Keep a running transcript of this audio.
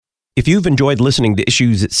If you've enjoyed listening to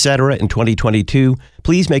Issues Etc. in 2022,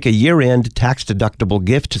 please make a year-end tax-deductible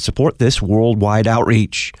gift to support this worldwide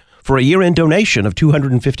outreach. For a year-end donation of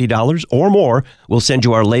 $250 or more, we'll send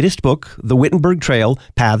you our latest book, The Wittenberg Trail,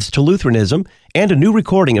 Paths to Lutheranism, and a new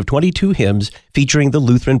recording of 22 hymns featuring the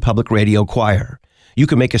Lutheran Public Radio Choir. You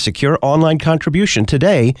can make a secure online contribution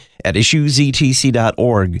today at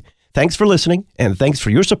issuesetc.org. Thanks for listening, and thanks for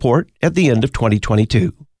your support at the end of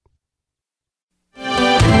 2022.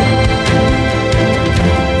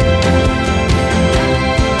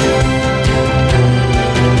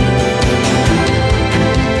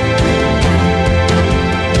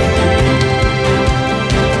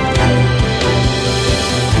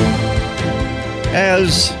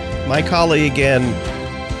 As my colleague and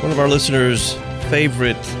one of our listeners'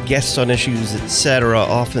 favorite guests on Issues Etc.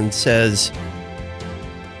 often says,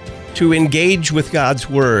 to engage with God's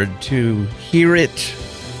Word, to hear it,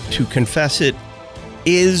 to confess it,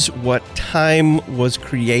 is what time was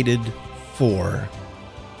created for.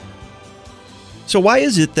 So why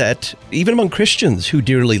is it that even among Christians who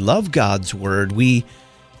dearly love God's Word, we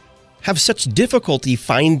have such difficulty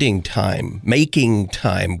finding time, making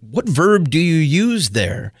time? What verb do you use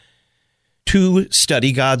there? To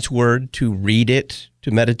study God's Word, to read it, to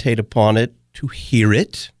meditate upon it, to hear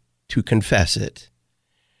it, to confess it.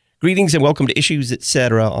 Greetings and welcome to Issues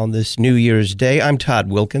Etc. on this New Year's Day. I'm Todd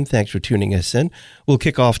Wilkin. Thanks for tuning us in. We'll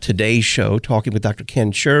kick off today's show talking with Dr.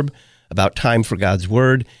 Ken Scherb about time for God's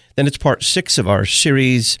Word. Then it's part 6 of our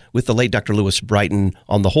series with the late Dr. Lewis Brighton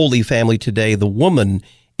on the Holy Family today, the woman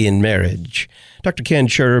in marriage. Dr. Ken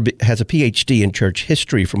Scherb has a PhD in church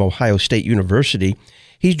history from Ohio State University.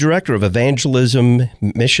 He's director of evangelism,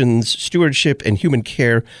 missions, stewardship, and human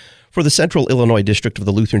care for the Central Illinois District of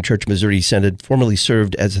the Lutheran Church Missouri Synod, formerly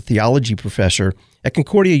served as a theology professor at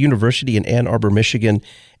Concordia University in Ann Arbor, Michigan,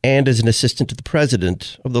 and as an assistant to the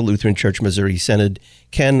president of the Lutheran Church Missouri Synod.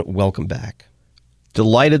 Ken, welcome back.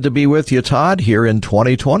 Delighted to be with you, Todd, here in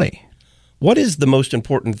 2020. What is the most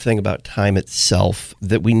important thing about time itself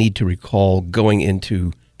that we need to recall going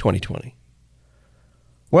into 2020?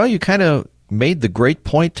 Well, you kind of made the great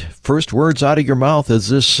point, first words out of your mouth as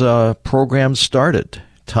this program started.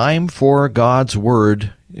 Time for God's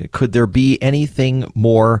Word. Could there be anything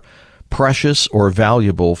more precious or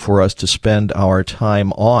valuable for us to spend our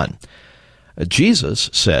time on? Jesus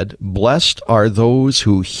said, "Blessed are those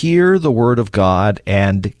who hear the Word of God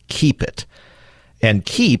and keep it." And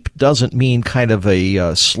keep doesn't mean kind of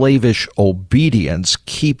a slavish obedience.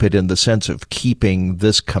 Keep it in the sense of keeping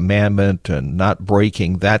this commandment and not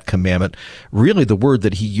breaking that commandment. Really, the word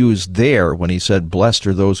that he used there when he said, blessed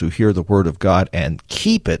are those who hear the word of God and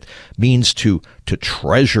keep it, means to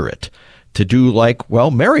treasure it. To do like,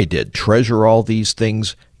 well, Mary did, treasure all these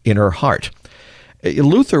things in her heart.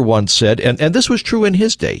 Luther once said, and this was true in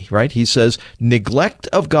his day, right? He says, neglect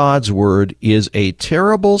of God's word is a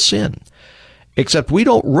terrible sin. Except we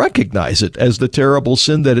don't recognize it as the terrible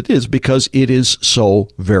sin that it is because it is so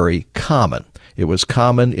very common. It was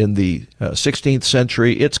common in the 16th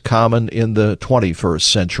century. It's common in the 21st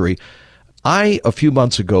century. I, a few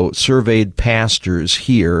months ago, surveyed pastors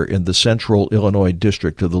here in the Central Illinois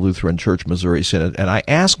District of the Lutheran Church Missouri Synod, and I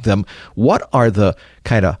asked them, what are the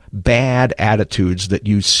kind of bad attitudes that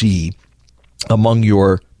you see among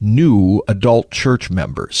your new adult church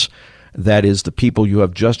members? That is, the people you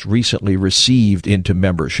have just recently received into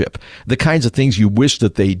membership. The kinds of things you wish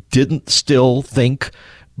that they didn't still think,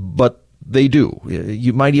 but they do.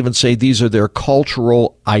 You might even say these are their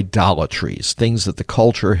cultural idolatries, things that the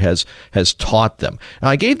culture has taught them. Now,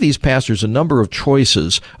 I gave these pastors a number of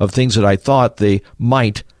choices of things that I thought they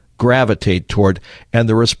might gravitate toward, and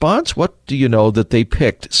the response, what do you know, that they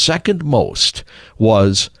picked second most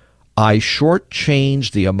was, I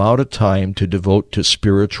shortchange the amount of time to devote to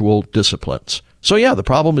spiritual disciplines. So yeah, the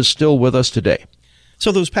problem is still with us today.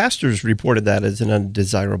 So those pastors reported that as an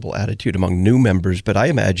undesirable attitude among new members, but I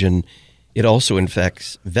imagine it also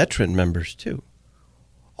infects veteran members too.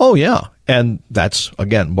 Oh yeah, and that's,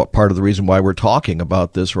 again, what part of the reason why we're talking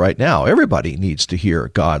about this right now. Everybody needs to hear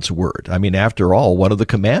God's word. I mean, after all, one of the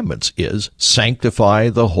commandments is sanctify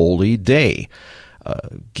the holy day.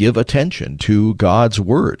 Give attention to God's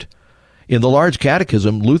word. In the Large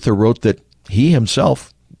Catechism, Luther wrote that he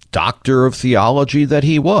himself, doctor of theology that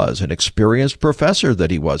he was, an experienced professor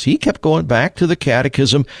that he was, he kept going back to the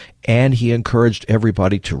Catechism, and he encouraged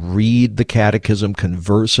everybody to read the Catechism,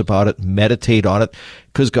 converse about it, meditate on it,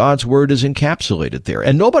 because God's word is encapsulated there.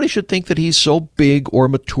 And nobody should think that he's so big or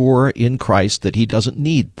mature in Christ that he doesn't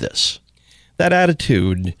need this. That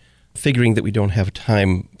attitude, figuring that we don't have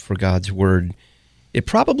time for God's word, it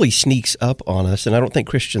probably sneaks up on us, and I don't think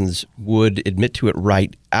Christians would admit to it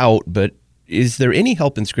right out, but is there any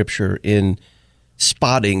help in Scripture in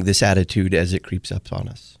spotting this attitude as it creeps up on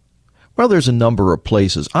us? Well, there's a number of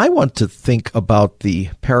places. I want to think about the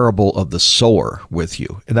parable of the sower with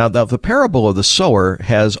you. Now, the parable of the sower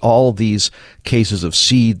has all these cases of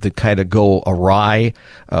seed that kind of go awry,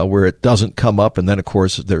 where it doesn't come up. And then, of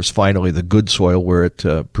course, there's finally the good soil where it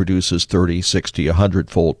produces 30, 60,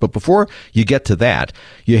 100-fold. But before you get to that,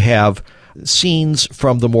 you have scenes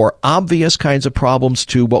from the more obvious kinds of problems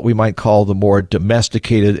to what we might call the more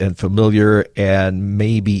domesticated and familiar and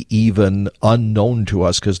maybe even unknown to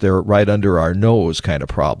us because they're right under our nose kind of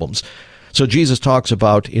problems. So Jesus talks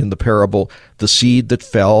about in the parable the seed that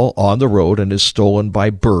fell on the road and is stolen by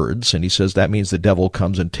birds, and he says that means the devil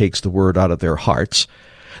comes and takes the word out of their hearts.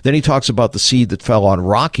 Then he talks about the seed that fell on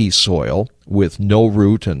rocky soil with no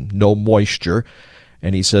root and no moisture.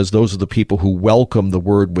 And he says those are the people who welcome the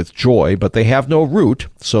word with joy, but they have no root,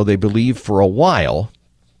 so they believe for a while,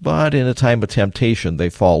 but in a time of temptation they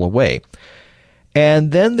fall away.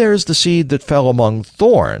 And then there's the seed that fell among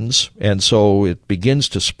thorns, and so it begins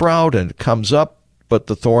to sprout and it comes up, but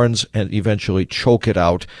the thorns and eventually choke it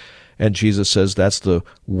out. And Jesus says that's the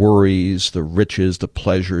worries, the riches, the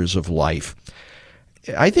pleasures of life.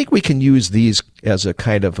 I think we can use these as a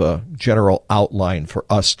kind of a general outline for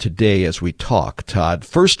us today as we talk, Todd.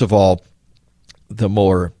 First of all, the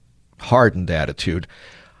more hardened attitude.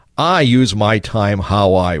 I use my time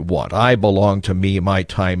how I want. I belong to me. My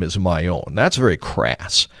time is my own. That's very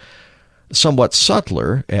crass. Somewhat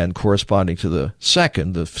subtler and corresponding to the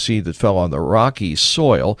second, the seed that fell on the rocky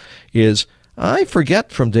soil, is I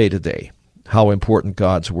forget from day to day how important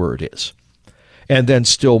God's word is. And then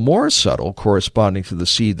still more subtle, corresponding to the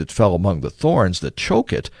seed that fell among the thorns that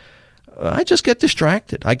choke it, I just get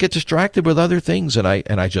distracted. I get distracted with other things, and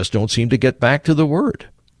I just don't seem to get back to the Word.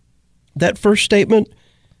 That first statement,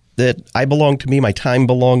 that I belong to me, my time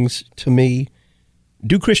belongs to me,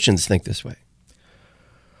 do Christians think this way?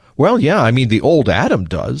 Well, yeah, I mean, the old Adam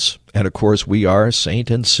does, and of course we are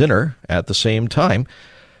saint and sinner at the same time.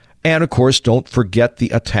 And, of course, don't forget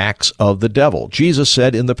the attacks of the devil. Jesus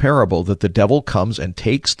said in the parable that the devil comes and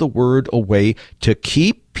takes the word away to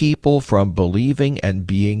keep people from believing and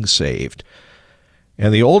being saved.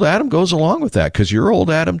 And the old Adam goes along with that because your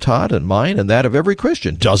old Adam, Todd, and mine, and that of every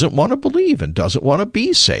Christian, doesn't want to believe and doesn't want to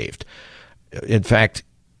be saved. In fact,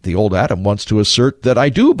 the old Adam wants to assert that I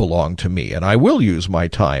do belong to me and I will use my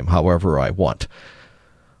time however I want.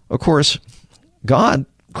 Of course, God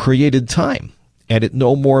created time. And it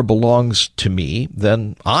no more belongs to me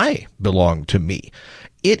than I belong to me.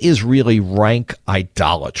 It is really rank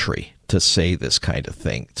idolatry to say this kind of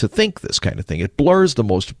thing, to think this kind of thing. It blurs the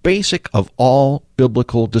most basic of all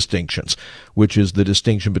biblical distinctions, which is the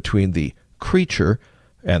distinction between the creature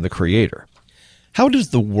and the creator. How does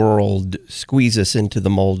the world squeeze us into the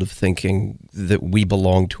mold of thinking that we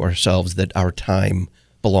belong to ourselves, that our time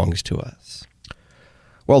belongs to us?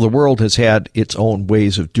 Well, the world has had its own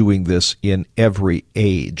ways of doing this in every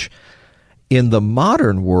age. In the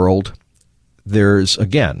modern world, there's,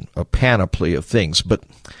 again, a panoply of things. But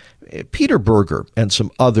Peter Berger and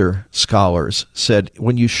some other scholars said,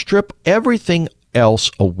 when you strip everything else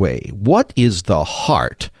away, what is the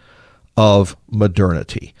heart of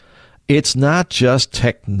modernity? It's not just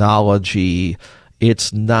technology.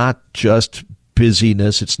 It's not just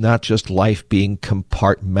busyness. It's not just life being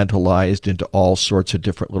compartmentalized into all sorts of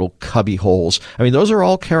different little cubby holes. I mean, those are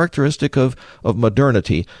all characteristic of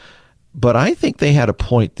modernity. But I think they had a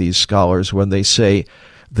point, these scholars, when they say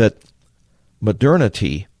that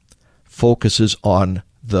modernity focuses on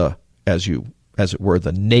the, as it were,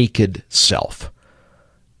 the naked self.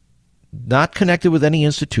 Not connected with any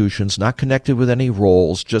institutions, not connected with any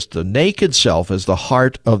roles, just the naked self as the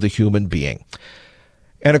heart of the human being.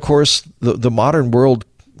 And, of course, the modern world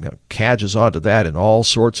cadges onto that in all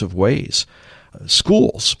sorts of ways.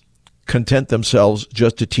 Schools content themselves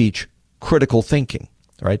just to teach critical thinking,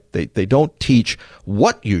 right? They don't teach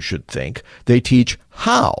what you should think. They teach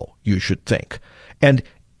how you should think. And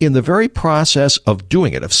in the very process of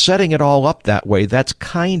doing it, of setting it all up that way, that's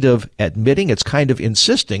kind of admitting, it's kind of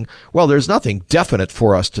insisting, well, there's nothing definite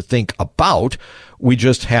for us to think about. We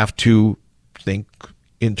just have to think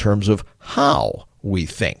in terms of how we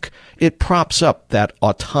think. It props up that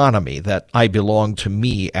autonomy, that I belong to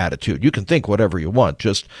me attitude. You can think whatever you want,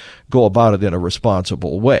 just go about it in a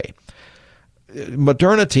responsible way.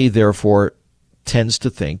 Modernity, therefore, tends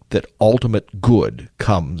to think that ultimate good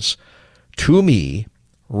comes to me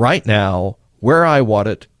right now, where I want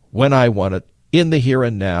it, when I want it, in the here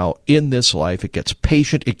and now, in this life. It gets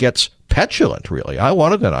patient, it gets petulant, really. I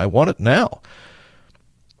want it and I want it now.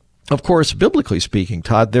 Of course, biblically speaking,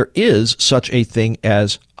 Todd, there is such a thing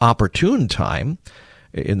as opportune time.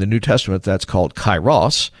 In the New Testament, that's called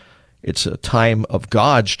kairos. It's a time of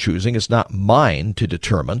God's choosing. It's not mine to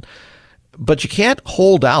determine. But you can't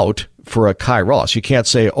hold out for a kairos. You can't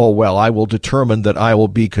say, oh, well, I will determine that I will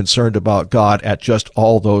be concerned about God at just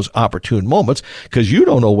all those opportune moments, because you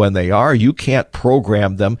don't know when they are. You can't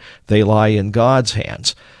program them. They lie in God's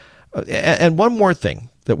hands. And one more thing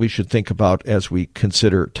that we should think about as we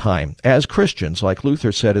consider time. As Christians, like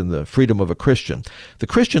Luther said in The Freedom of a Christian, the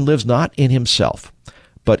Christian lives not in himself,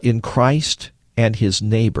 but in Christ and his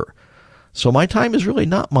neighbor. So my time is really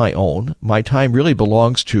not my own. My time really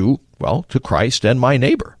belongs to Christ and my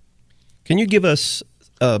neighbor. Can you give us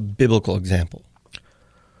a biblical example?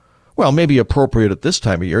 Well, maybe appropriate at this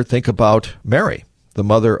time of year, think about Mary, the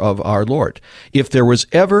mother of our Lord. If there was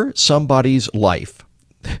ever somebody's life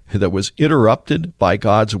that was interrupted by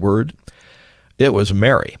God's word, it was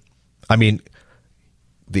Mary. I mean,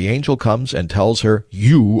 the angel comes and tells her,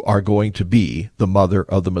 you are going to be the mother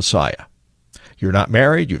of the Messiah. You're not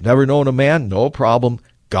married, you've never known a man, no problem.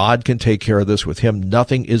 God can take care of this. With him,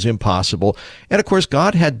 nothing is impossible. And of course,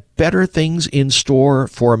 God had better things in store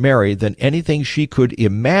for Mary than anything she could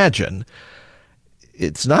imagine.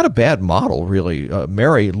 It's not a bad model, really.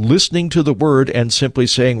 Mary listening to the word and simply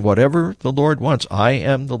saying, whatever the Lord wants, I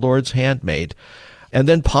am the Lord's handmaid. And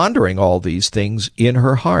then pondering all these things in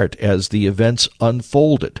her heart as the events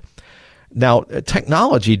unfolded. Now,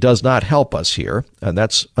 technology does not help us here, and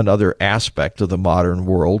that's another aspect of the modern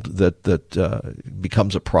world that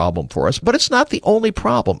becomes a problem for us. But it's not the only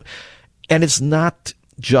problem, and it's not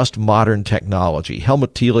just modern technology.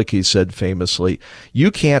 Helmut Thielicke said famously,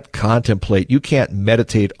 you can't contemplate, you can't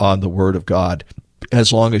meditate on the Word of God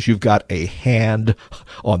as long as you've got a hand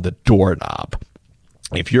on the doorknob.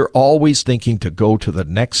 If you're always thinking to go to the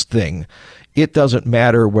next thing, it doesn't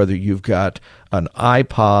matter whether you've got an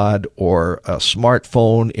iPod or a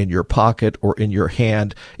smartphone in your pocket or in your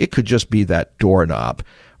hand. It could just be that doorknob.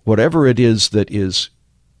 Whatever it is that is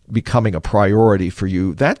becoming a priority for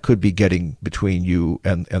you, that could be getting between you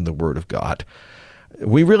and the Word of God.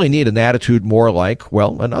 We really need an attitude more like,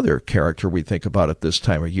 another character we think about at this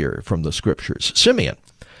time of year from the Scriptures, Simeon,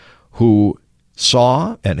 who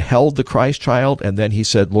saw and held the Christ child, and then he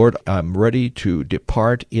said, Lord, I'm ready to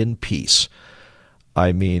depart in peace.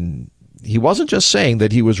 I mean, he wasn't just saying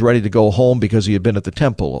that he was ready to go home because he had been at the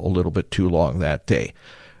temple a little bit too long that day.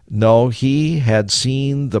 No, he had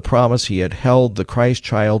seen the promise. He had held the Christ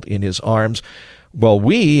child in his arms. Well,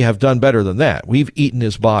 we have done better than that. We've eaten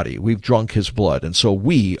his body. We've drunk his blood. And so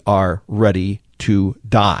we are ready to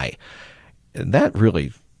die. And that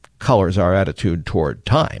really colors our attitude toward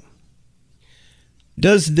time.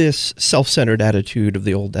 Does this self-centered attitude of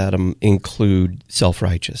the old Adam include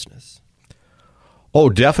self-righteousness? Oh,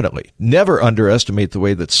 definitely. Never underestimate the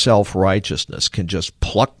way that self-righteousness can just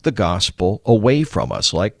pluck the gospel away from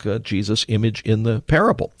us, like Jesus' image in the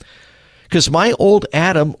parable. Because my old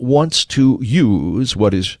Adam wants to use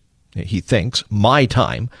what is, he thinks, my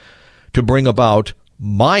time to bring about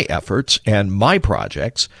my efforts and my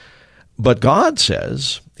projects. But God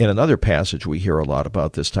says, in another passage we hear a lot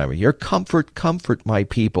about this time of year, comfort, comfort my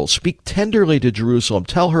people. Speak tenderly to Jerusalem.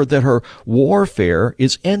 Tell her that her warfare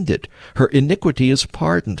is ended. Her iniquity is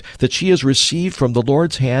pardoned, that she has received from the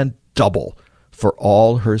Lord's hand double for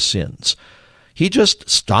all her sins. He just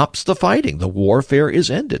stops the fighting. The warfare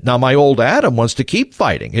is ended. Now, my old Adam wants to keep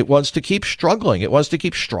fighting. It wants to keep struggling. It wants to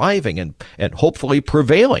keep striving and hopefully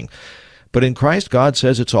prevailing. But in Christ, God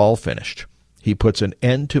says it's all finished. He puts an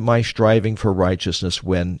end to my striving for righteousness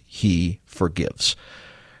when he forgives.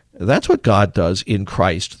 That's what God does in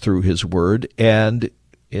Christ through his word. And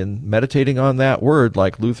in meditating on that word,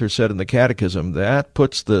 like Luther said in the Catechism, that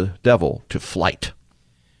puts the devil to flight.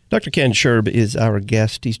 Dr. Ken Scherb is our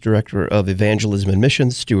guest. He's Director of Evangelism and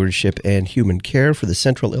Missions, Stewardship, and Human Care for the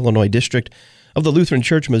Central Illinois District of the Lutheran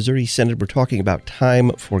Church Missouri Synod. We're talking about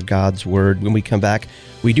time for God's Word. When we come back,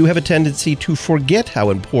 we do have a tendency to forget how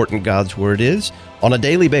important God's Word is on a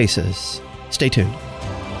daily basis. Stay tuned.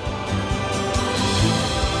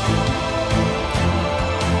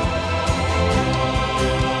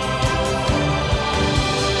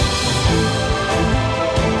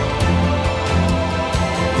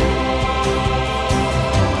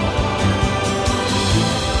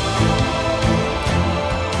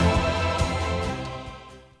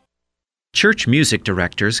 Church music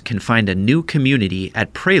directors can find a new community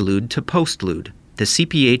at Prelude to Postlude, the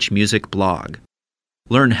CPH Music blog.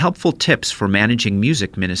 Learn helpful tips for managing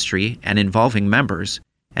music ministry and involving members,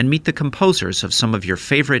 and meet the composers of some of your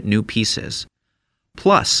favorite new pieces.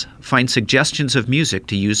 Plus, find suggestions of music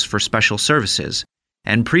to use for special services,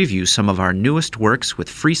 and preview some of our newest works with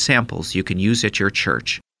free samples you can use at your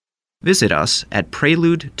church. Visit us at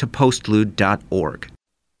preludetopostlude.org.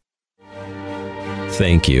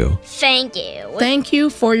 Thank you. Thank you. Thank you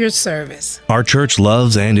for your service. Our church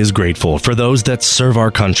loves and is grateful for those that serve our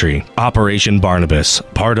country. Operation Barnabas,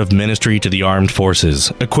 part of Ministry to the Armed Forces,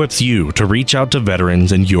 equips you to reach out to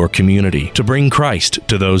veterans in your community to bring Christ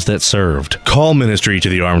to those that served. Call Ministry to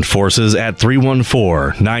the Armed Forces at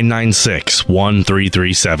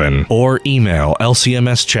 314-996-1337 or email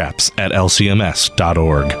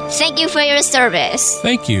lcmschaps@lcms.org. Thank you for your service.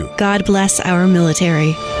 Thank you. God bless our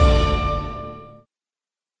military.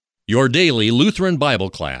 Your daily Lutheran Bible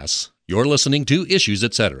class. You're listening to Issues,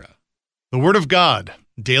 Etc. The Word of God,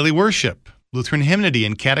 daily worship, Lutheran hymnody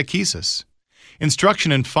and catechesis,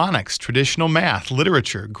 instruction in phonics, traditional math,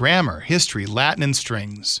 literature, grammar, history, Latin, and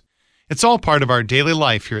strings. It's all part of our daily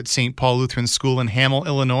life here at St. Paul Lutheran School in Hamel,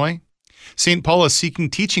 Illinois. St. Paul is seeking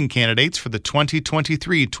teaching candidates for the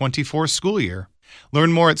 2023-24 school year.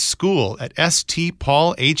 Learn more at school at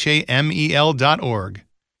stpaulhamel.org.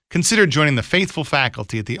 Consider joining the faithful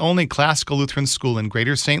faculty at the only classical Lutheran school in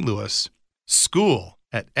Greater St. Louis. School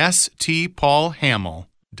at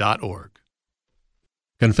stpaulhamel.org.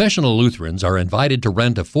 Confessional Lutherans are invited to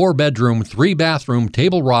rent a 4-bedroom, 3-bathroom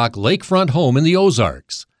Table Rock lakefront home in the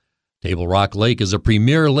Ozarks. Table Rock Lake is a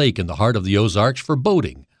premier lake in the heart of the Ozarks for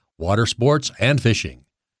boating, water sports, and fishing.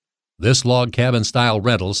 This log cabin-style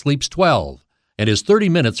rental sleeps 12 and is 30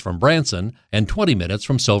 minutes from Branson and 20 minutes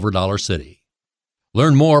from Silver Dollar City.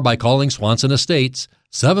 Learn more by calling Swanson Estates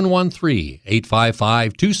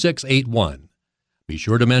 713-855-2681. Be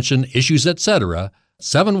sure to mention Issues, Etc.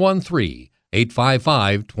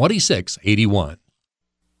 713-855-2681.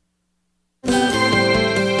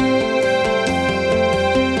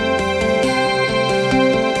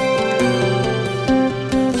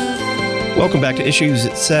 Welcome back to Issues,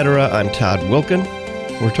 Etc. I'm Todd Wilkin.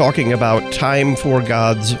 We're talking about time for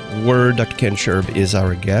God's Word. Dr. Ken Scherb is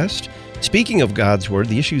our guest. Speaking of God's Word,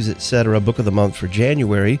 the Issues, Etc. book of the month for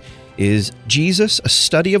January is Jesus, a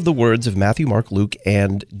study of the words of Matthew, Mark, Luke,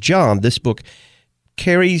 and John. This book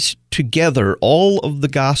carries together all of the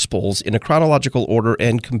Gospels in a chronological order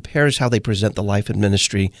and compares how they present the life and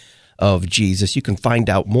ministry of Jesus. You can find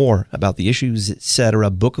out more about the Issues, Etc.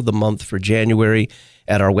 book of the month for January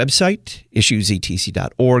at our website,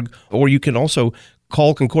 issuesetc.org, or you can also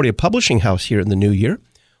call Concordia Publishing House here in the new year,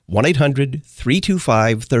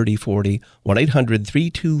 1-800-325-3040,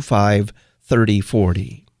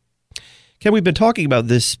 1-800-325-3040. Ken, we've been talking about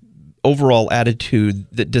this overall attitude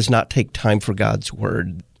that does not take time for God's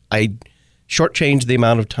Word. I shortchange the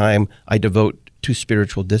amount of time I devote to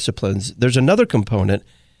spiritual disciplines. There's another component,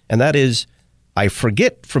 and that is I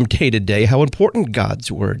forget from day to day how important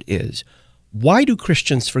God's Word is. Why do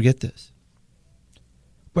Christians forget this?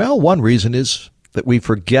 Well, one reason is that we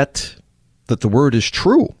forget that the Word is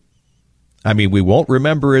true. I mean, we won't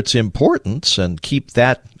remember its importance and keep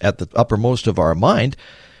that at the uppermost of our mind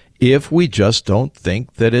if we just don't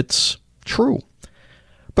think that it's true.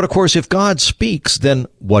 But of course, if God speaks, then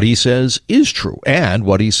what he says is true, and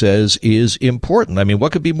what he says is important. I mean,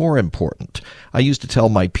 what could be more important? I used to tell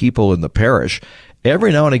my people in the parish,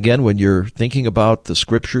 every now and again when you're thinking about the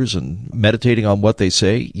scriptures and meditating on what they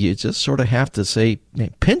say, you just sort of have to say,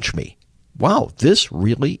 pinch me. Wow, this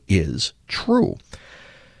really is true.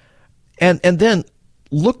 And then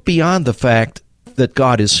look beyond the fact that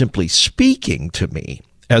God is simply speaking to me,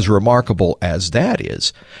 as remarkable as that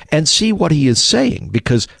is, and see what he is saying,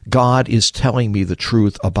 because God is telling me the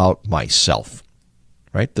truth about myself,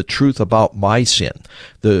 right? The truth about my sin,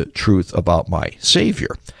 the truth about my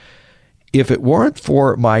Savior. If it weren't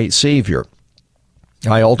for my Savior,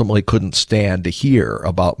 I ultimately couldn't stand to hear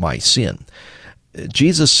about my sin.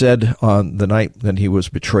 Jesus said on the night when he was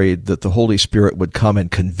betrayed that the Holy Spirit would come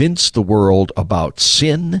and convince the world about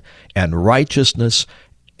sin and righteousness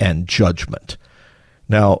and judgment.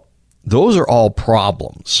 Now, those are all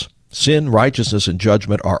problems. Sin, righteousness, and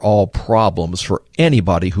judgment are all problems for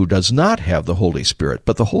anybody who does not have the Holy Spirit.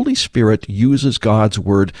 But the Holy Spirit uses God's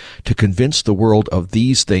Word to convince the world of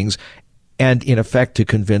these things and, in effect, to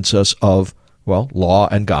convince us of, well, law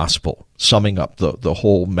and gospel, summing up the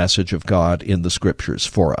whole message of God in the Scriptures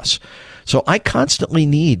for us. So I constantly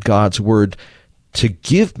need God's Word to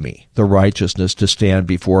give me the righteousness to stand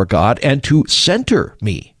before God and to center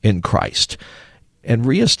me in Christ and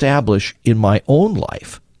reestablish in my own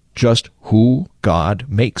life just who God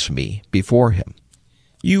makes me before him.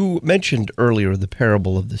 You mentioned earlier the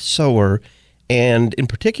parable of the sower, and in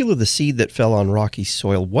particular the seed that fell on rocky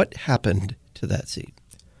soil. What happened to that seed?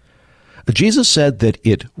 Jesus said that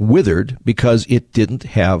it withered because it didn't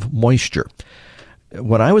have moisture.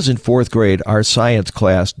 When I was in fourth grade, our science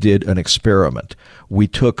class did an experiment. We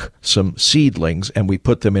took some seedlings and we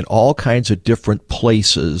put them in all kinds of different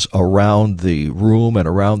places around the room and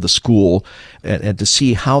around the school and to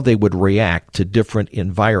see how they would react to different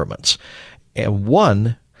environments. And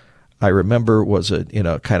one, I remember, was in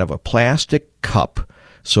a kind of a plastic cup,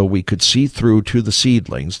 so we could see through to the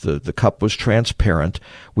seedlings. The cup was transparent.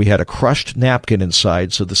 We had a crushed napkin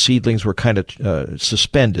inside, so the seedlings were kind of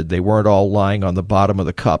suspended. They weren't all lying on the bottom of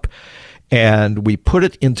the cup. And we put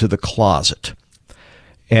it into the closet.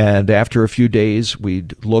 And after a few days,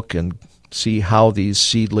 we'd look and see how these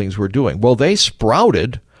seedlings were doing. Well, they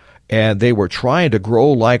sprouted, and they were trying to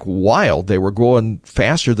grow like wild. They were growing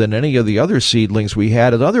faster than any of the other seedlings we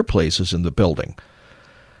had at other places in the building.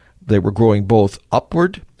 They were growing both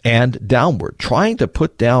upward and downward, trying to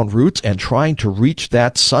put down roots and trying to reach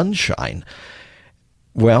that sunshine.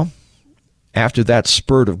 Well, after that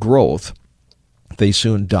spurt of growth, they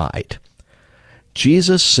soon died.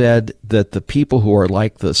 Jesus said that the people who are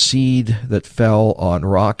like the seed that fell on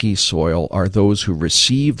rocky soil are those who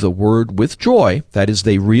receive the word with joy. That is,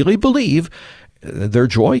 they really believe. Their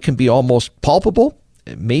joy can be almost palpable,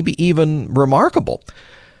 maybe even remarkable.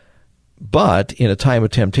 But in a time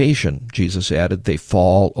of temptation, Jesus added, they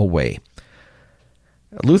fall away.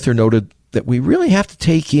 Luther noted that we really have to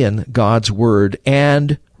take in God's word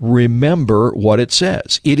and remember what it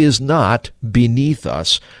says. It is not beneath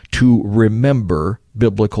us to remember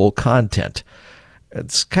biblical content.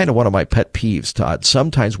 It's kind of one of my pet peeves, Todd.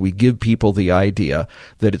 Sometimes we give people the idea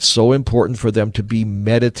that it's so important for them to be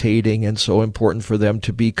meditating and so important for them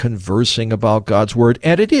to be conversing about God's word,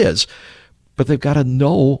 and it is. But they've got to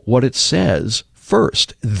know what it says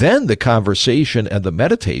first. Then the conversation and the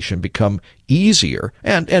meditation become easier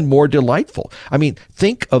and more delightful. I mean,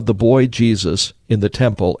 think of the boy Jesus in the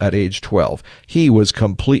temple at age 12. He was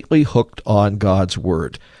completely hooked on God's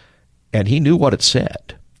word, and he knew what it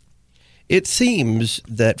said. It seems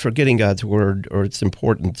that forgetting God's word or its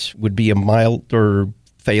importance would be a milder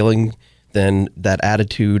failing than that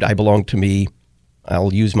attitude, I belong to me,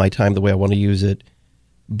 I'll use my time the way I want to use it.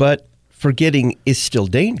 But forgetting is still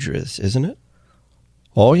dangerous, isn't it?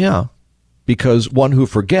 Oh, yeah, because one who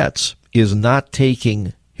forgets is not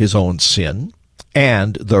taking his own sin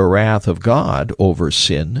and the wrath of God over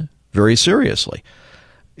sin very seriously.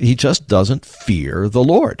 He just doesn't fear the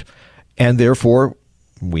Lord, and therefore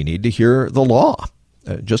we need to hear the law.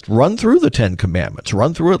 Just run through the Ten Commandments.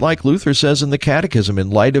 Run through it like Luther says in the Catechism, in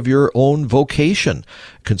light of your own vocation.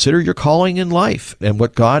 Consider your calling in life and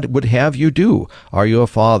what God would have you do. Are you a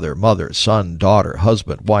father, mother, son, daughter,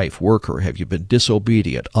 husband, wife, worker? Have you been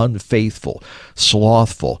disobedient, unfaithful,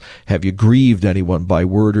 slothful? Have you grieved anyone by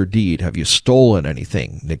word or deed? Have you stolen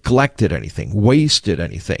anything, neglected anything, wasted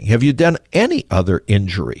anything? Have you done any other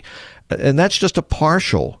injury? And that's just a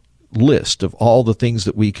partial list of all the things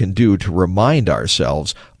that we can do to remind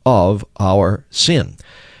ourselves of our sin.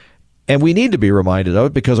 And we need to be reminded of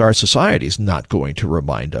it because our society is not going to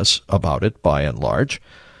remind us about it by and large.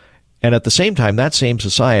 And at the same time, that same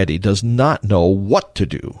society does not know what to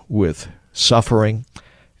do with suffering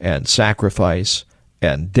and sacrifice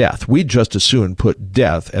and death. We'd just as soon put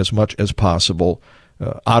death as much as possible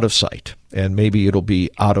out of sight, and maybe it'll be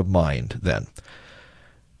out of mind then.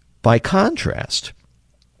 By contrast,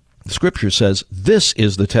 the Scripture says, this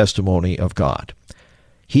is the testimony of God.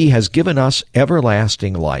 He has given us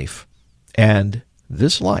everlasting life, and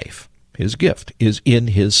this life, his gift, is in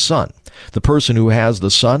his Son. The person who has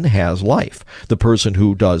the Son has life. The person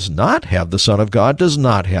who does not have the Son of God does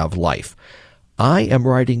not have life. I am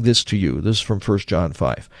writing this to you. This is from 1 John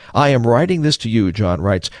 5. I am writing this to you, John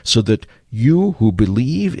writes, so that you who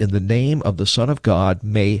believe in the name of the Son of God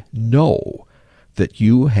may know that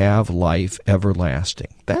you have life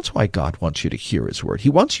everlasting. That's why God wants you to hear his word. He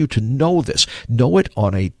wants you to know this. Know it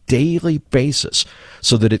on a daily basis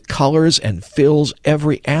so that it colors and fills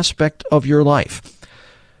every aspect of your life.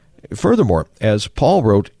 Furthermore, as Paul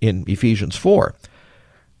wrote in Ephesians 4,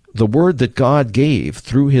 the word that God gave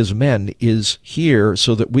through his men is here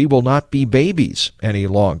so that we will not be babies any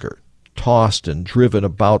longer, tossed and driven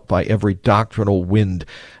about by every doctrinal wind,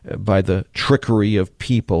 by the trickery of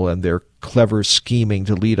people and their clever scheming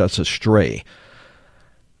to lead us astray.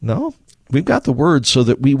 No, we've got the word so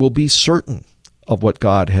that we will be certain of what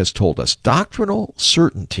God has told us. Doctrinal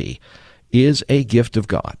certainty is a gift of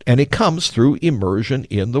God, and it comes through immersion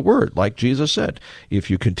in the word. Like Jesus said,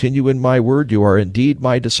 if you continue in my word, you are indeed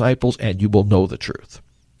my disciples, and you will know the truth,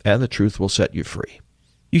 and the truth will set you free.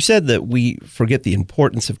 You said that we forget the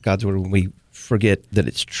importance of God's word when we forget that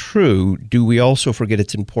it's true. Do we also forget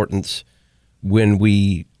its importance when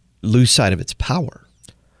we lose sight of its power?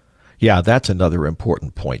 Yeah, that's another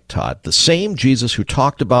important point, Todd. The same Jesus who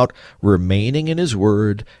talked about remaining in his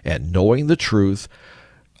word and knowing the truth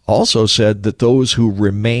also said that those who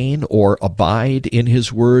remain or abide in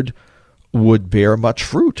his word would bear much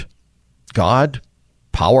fruit. God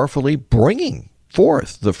powerfully bringing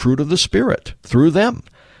forth the fruit of the Spirit through them.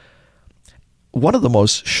 One of the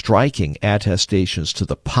most striking attestations to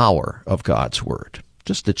the power of God's word,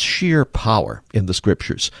 just its sheer power in the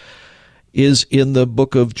Scriptures, is in the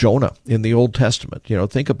book of Jonah in the Old Testament.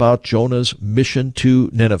 Think about Jonah's mission to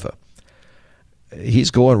Nineveh.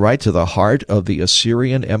 He's going right to the heart of the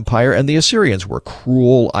Assyrian Empire, and the Assyrians were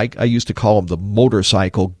cruel. I used to call them the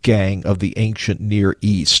motorcycle gang of the ancient Near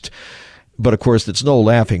East. But of course, it's no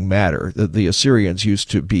laughing matter. The Assyrians used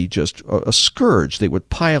to be just a scourge. They would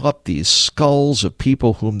pile up these skulls of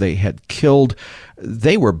people whom they had killed.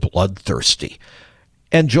 They were bloodthirsty.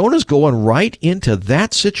 And Jonah's going right into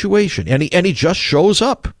that situation, and he just shows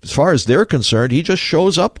up. As far as they're concerned, he just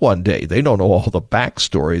shows up one day. They don't know all the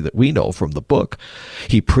backstory that we know from the book.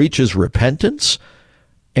 He preaches repentance,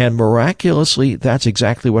 and miraculously, that's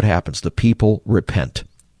exactly what happens. The people repent,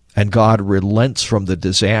 and God relents from the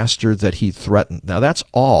disaster that he threatened. Now, that's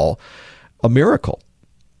all a miracle.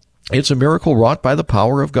 It's a miracle wrought by the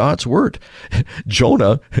power of God's word.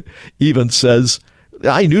 Jonah even says,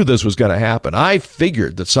 I knew this was going to happen. I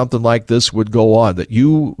figured that something like this would go on, that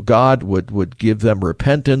you, God, would give them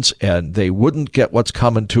repentance and they wouldn't get what's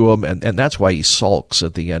coming to them. And that's why he sulks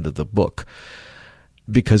at the end of the book,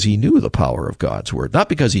 because he knew the power of God's word. Not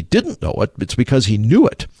because he didn't know it, it's because he knew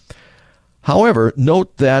it. However,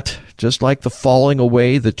 note that just like the falling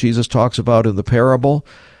away that Jesus talks about in the parable,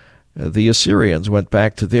 the Assyrians went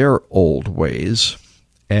back to their old ways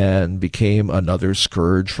and became another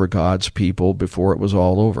scourge for God's people before it was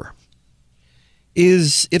all over.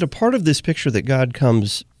 Is it a part of this picture that God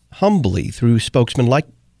comes humbly through spokesmen like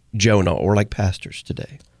Jonah or like pastors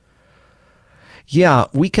today? Yeah,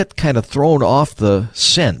 we get kind of thrown off the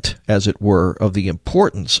scent, as it were, of the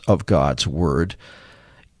importance of God's word,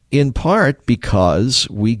 in part because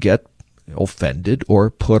we get offended or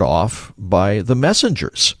put off by the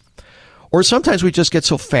messengers. Or sometimes we just get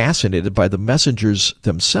so fascinated by the messengers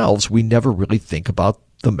themselves, we never really think about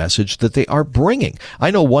the message that they are bringing.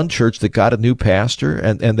 I know one church that got a new pastor,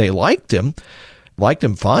 and they liked him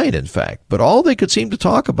fine, in fact, but all they could seem to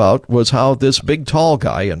talk about was how this big tall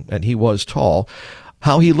guy, and he was tall,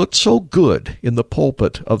 how he looked so good in the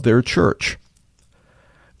pulpit of their church.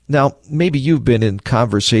 Now, maybe you've been in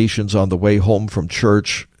conversations on the way home from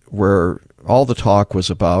church where all the talk was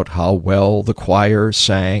about how well the choir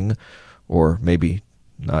sang, or maybe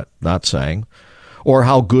not sang, or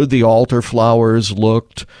how good the altar flowers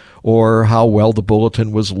looked, or how well the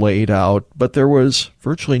bulletin was laid out, but there was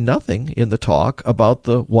virtually nothing in the talk about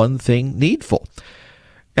the one thing needful.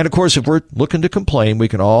 And of course, if we're looking to complain, we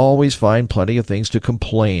can always find plenty of things to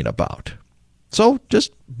complain about. So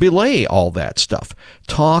just belay all that stuff.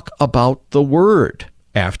 Talk about the Word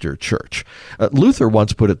after church. Luther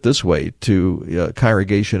once put it this way to a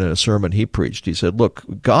congregation in a sermon he preached. He said, look,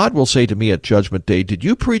 God will say to me at Judgment Day, did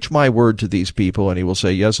you preach my word to these people? And he will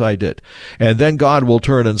say, yes, I did. And then God will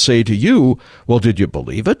turn and say to you, well, did you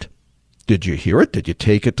believe it? Did you hear it? Did you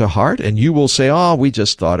take it to heart? And you will say, oh, we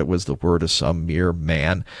just thought it was the word of some mere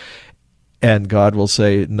man. And God will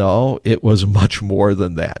say, no, it was much more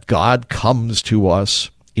than that. God comes to us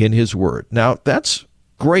in his word. Now, that's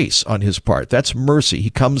grace on his part. That's mercy.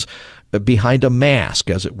 He comes behind a mask,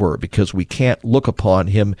 as it were, because we can't look upon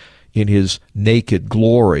him in his naked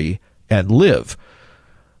glory and live.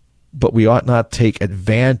 But we ought not take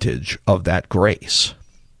advantage of that grace.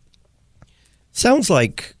 Sounds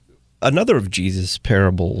like another of Jesus'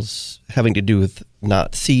 parables having to do with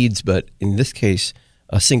not seeds, but in this case,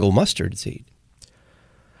 a single mustard seed.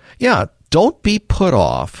 Yeah, don't be put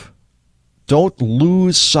off. Don't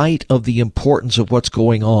lose sight of the importance of what's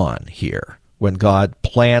going on here when God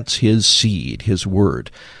plants his seed, his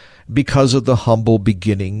word, because of the humble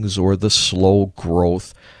beginnings or the slow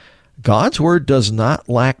growth. God's word does not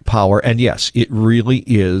lack power, and yes, it really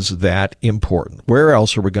is that important. Where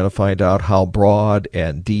else are we going to find out how broad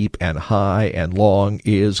and deep and high and long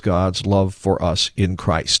is God's love for us in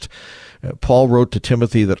Christ? Paul wrote to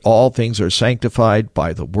Timothy that all things are sanctified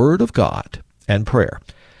by the word of God and prayer.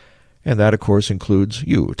 And that, of course, includes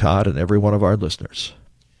you, Todd, and every one of our listeners.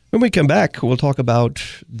 When we come back, we'll talk about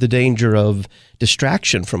the danger of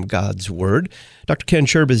distraction from God's Word. Dr. Ken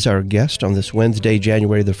Sherb is our guest on this Wednesday,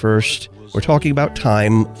 January the 1st. We're talking about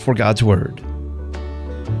time for God's Word.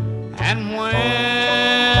 And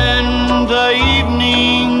when the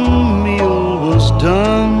evening meal was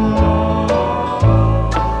done,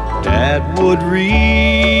 Dad would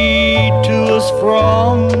read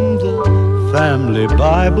from the family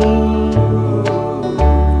Bible,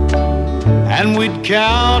 and we'd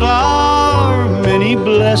count our many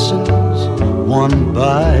blessings one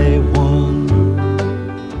by one.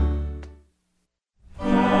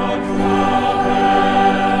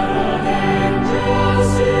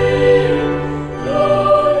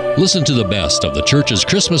 Listen to the best of the church's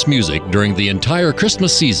Christmas music during the entire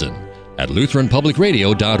Christmas season at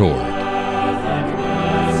LutheranPublicRadio.org.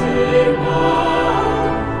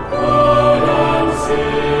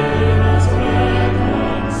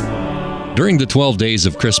 During the 12 days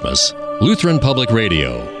of Christmas, Lutheran Public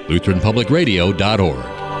Radio, LutheranPublicRadio.org.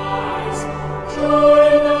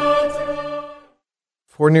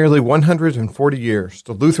 For nearly 140 years,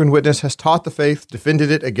 the Lutheran Witness has taught the faith, defended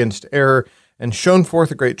it against error, and shown forth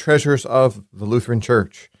the great treasures of the Lutheran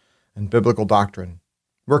Church and biblical doctrine.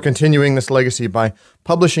 We're continuing this legacy by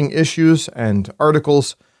publishing issues and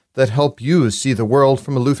articles that help you see the world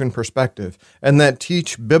from a Lutheran perspective and that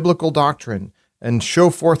teach biblical doctrine and show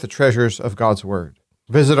forth the treasures of God's Word.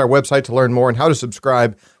 Visit our website to learn more and how to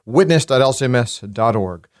subscribe,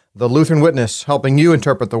 witness.lcms.org. The Lutheran Witness, helping you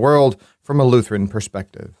interpret the world from a Lutheran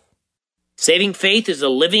perspective. Saving faith is a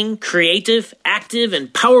living, creative, active,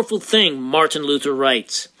 and powerful thing, Martin Luther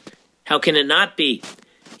writes. How can it not be?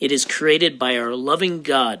 It is created by our loving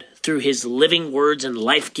God through his living words and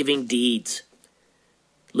life-giving deeds.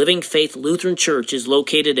 Living Faith Lutheran Church is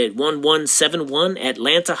located at 1171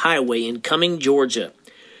 Atlanta Highway in Cumming, Georgia.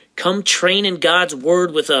 Come train in God's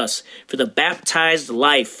Word with us for the baptized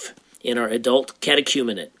life in our adult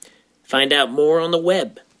catechumenate. Find out more on the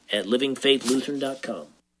web at livingfaithlutheran.com.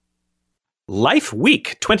 Life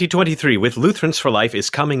Week 2023 with Lutherans for Life is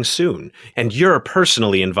coming soon, and you're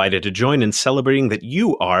personally invited to join in celebrating that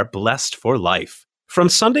you are blessed for life. From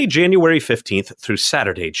Sunday, January 15th through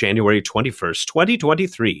Saturday, January 21st,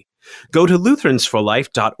 2023, go to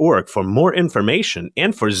lutheransforlife.org for more information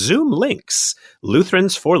and for Zoom links.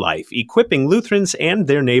 Lutherans for Life, equipping Lutherans and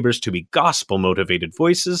their neighbors to be gospel-motivated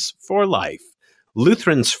voices for life.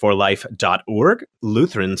 lutheransforlife.org,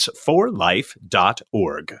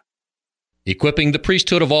 lutheransforlife.org. Equipping the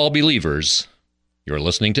priesthood of all believers. You're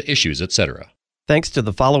listening to Issues, Etc. Thanks to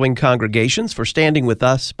the following congregations for standing with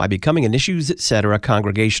us by becoming an Issues, Etc.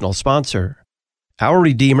 congregational sponsor. Our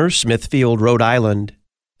Redeemer, Smithfield, Rhode Island.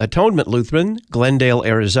 Atonement Lutheran, Glendale,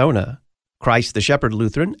 Arizona. Christ the Shepherd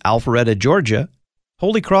Lutheran, Alpharetta, Georgia.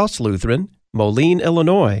 Holy Cross Lutheran, Moline,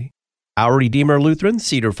 Illinois. Our Redeemer Lutheran,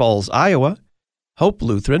 Cedar Falls, Iowa. Hope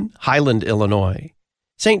Lutheran, Highland, Illinois.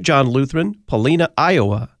 St. John Lutheran, Paulina,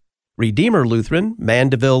 Iowa. Redeemer Lutheran,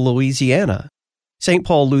 Mandeville, Louisiana. St.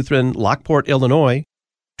 Paul Lutheran, Lockport, Illinois.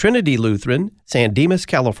 Trinity Lutheran, San Dimas,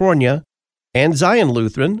 California. And Zion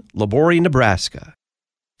Lutheran, Labori, Nebraska.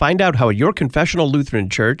 Find out how your confessional Lutheran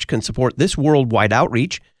church can support this worldwide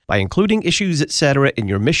outreach by including Issues, Etc. in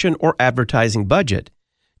your mission or advertising budget.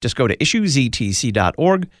 Just go to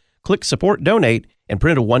issuesetc.org, click Support Donate, and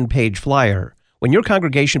print a one-page flyer. When your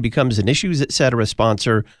congregation becomes an Issues, Etc.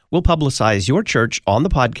 sponsor, we'll publicize your church on the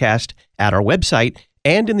podcast, at our website,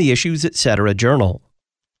 and in the Issues, Etc. journal.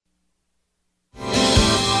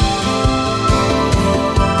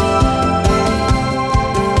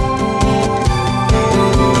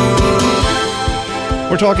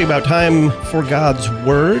 We're talking about time for God's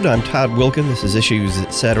Word. I'm Todd Wilkin. This is Issues,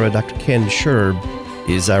 Etc. Dr. Ken Scherb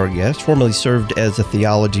is our guest, formerly served as a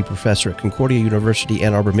theology professor at Concordia University,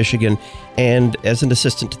 Ann Arbor, Michigan, and as an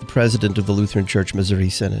assistant to the president of the Lutheran Church Missouri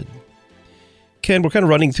Synod. Ken, we're kind of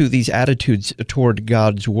running through these attitudes toward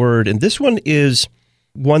God's Word, and this one is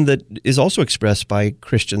one that is also expressed by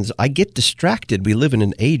Christians. I get distracted. We live in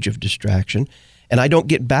an age of distraction, and I don't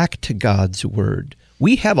get back to God's Word.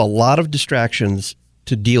 We have a lot of distractions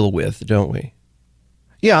to deal with, don't we?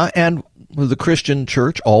 Yeah, and the Christian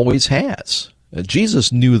church always has.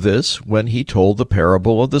 Jesus knew this when he told the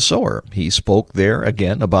parable of the sower. He spoke there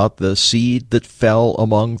again about the seed that fell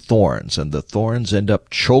among thorns, and the thorns end up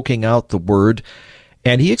choking out the word.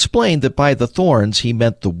 And he explained that by the thorns he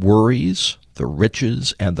meant the worries, the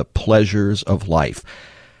riches, and the pleasures of life.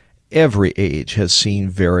 Every age has seen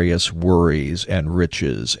various worries and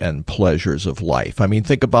riches and pleasures of life. I mean,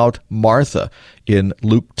 think about Martha in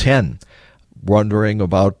Luke 10. Wondering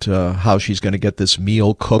about how she's going to get this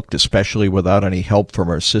meal cooked, especially without any help from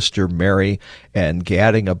her sister Mary, and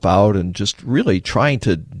gadding about and just really trying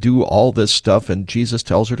to do all this stuff. And Jesus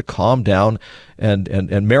tells her to calm down, and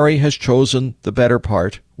Mary has chosen the better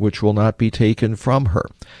part, which will not be taken from her.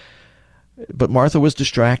 But Martha was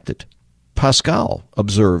distracted. Pascal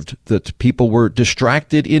observed that people were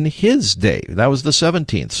distracted in his day. That was the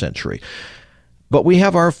 17th century. But we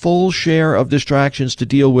have our full share of distractions to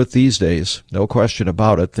deal with these days, no question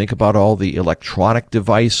about it. Think about all the electronic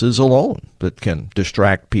devices alone that can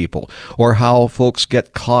distract people, or how folks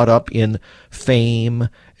get caught up in fame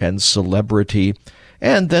and celebrity.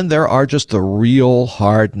 And then there are just the real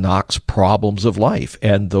hard knocks problems of life,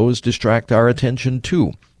 and those distract our attention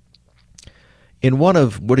too. In one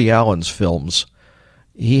of Woody Allen's films,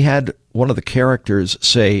 he had one of the characters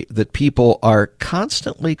say that people are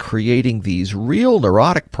constantly creating these real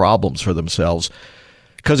neurotic problems for themselves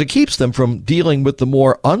because it keeps them from dealing with the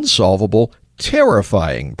more unsolvable,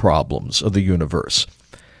 terrifying problems of the universe.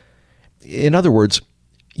 In other words,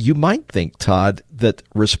 you might think, Todd, that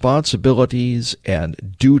responsibilities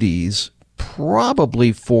and duties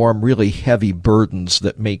probably form really heavy burdens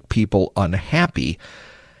that make people unhappy.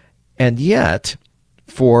 And yet,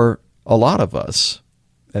 for a lot of us,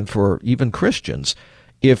 and for even Christians,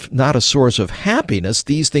 if not a source of happiness,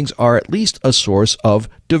 these things are at least a source of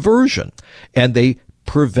diversion. And they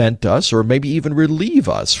prevent us, or maybe even relieve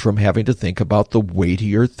us, from having to think about the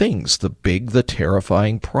weightier things, the big, the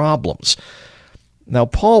terrifying problems. Now,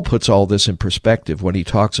 Paul puts all this in perspective when he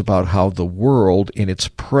talks about how the world in its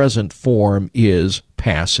present form is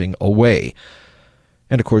passing away.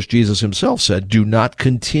 And of course, Jesus himself said, "Do not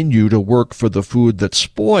continue to work for the food that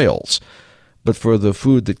spoils, but for the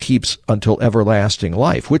food that keeps until everlasting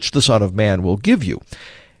life, which the Son of Man will give you."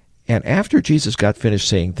 And after Jesus got finished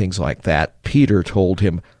saying things like that, Peter told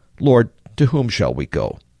him, "Lord, to whom shall we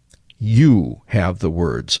go? You have the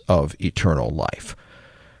words of eternal life."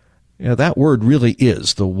 You know, that word really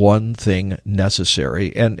is the one thing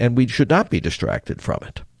necessary, and we should not be distracted from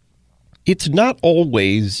it. It's not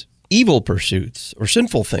always evil pursuits or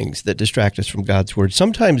sinful things that distract us from God's word.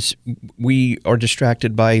 Sometimes we are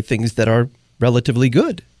distracted by things that are relatively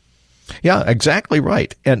good. Yeah, exactly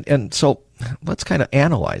right. And so let's kind of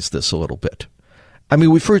analyze this a little bit. I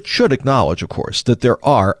mean, we first should acknowledge, of course, that there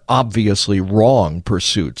are obviously wrong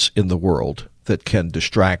pursuits in the world that can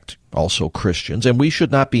distract also Christians, and we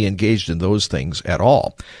should not be engaged in those things at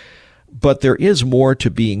all. But there is more to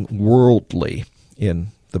being worldly in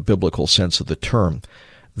the biblical sense of the term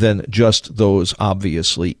than just those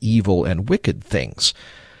obviously evil and wicked things.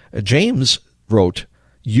 James wrote,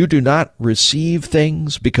 "You do not receive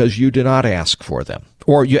things because you do not ask for them."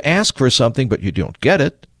 Or you ask for something, but you don't get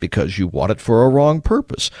it because you want it for a wrong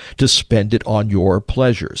purpose, to spend it on your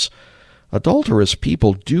pleasures. Adulterous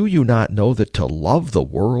people, do you not know that to love the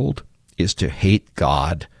world is to hate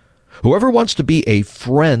God? Whoever wants to be a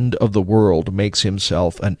friend of the world makes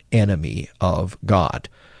himself an enemy of God.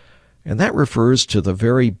 And that refers to the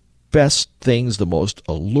very best things, the most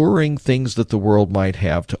alluring things that the world might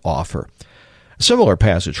have to offer. A similar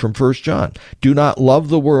passage from 1 John. "Do not love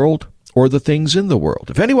the world or the things in the world.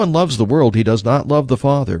 If anyone loves the world, he does not love the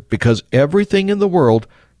Father, because everything in the world,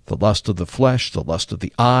 the lust of the flesh, the lust of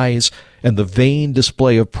the eyes, and the vain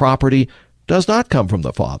display of property, does not come from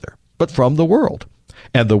the Father, but from the world.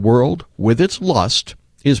 And the world, with its lust,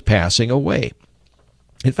 is passing away."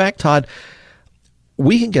 In fact, Todd,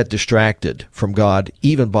 we can get distracted from God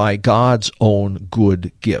even by God's own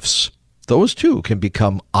good gifts. Those too can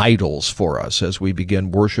become idols for us as we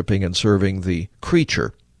begin worshiping and serving the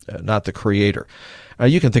creature, not the Creator.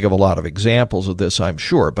 You can think of a lot of examples of this, I'm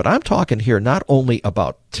sure, but I'm talking here not only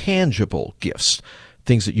about tangible gifts,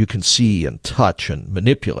 things that you can see and touch and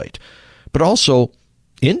manipulate, but also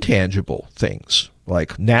intangible things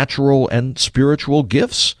like natural and spiritual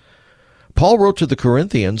gifts. Paul wrote to the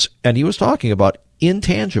Corinthians, and he was talking about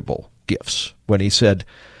intangible gifts when he said,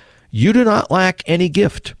 "You do not lack any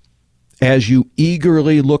gift as you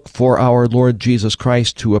eagerly look for our Lord Jesus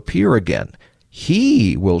Christ to appear again.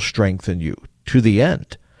 He will strengthen you to the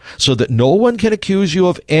end, so that no one can accuse you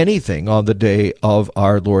of anything on the day of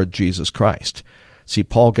our Lord Jesus Christ." See,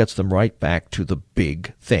 Paul gets them right back to the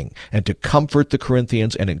big thing. And to comfort the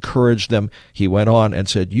Corinthians and encourage them, he went on and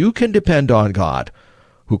said, "You can depend on God,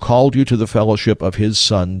 who called you to the fellowship of his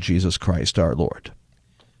Son, Jesus Christ our Lord."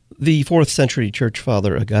 The 4th century church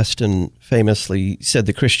father Augustine famously said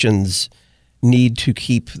the Christians need to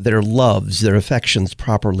keep their loves, their affections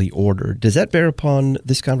properly ordered. Does that bear upon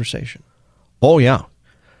this conversation? Oh, yeah.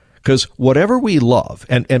 Because whatever we love,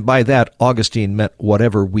 and by that Augustine meant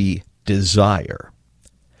whatever we desire,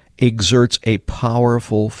 exerts a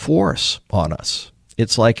powerful force on us.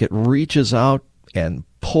 It's like it reaches out and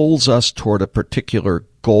pulls us toward a particular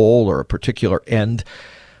goal or a particular end.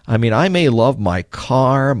 I mean, I may love my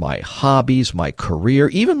car, my hobbies, my career,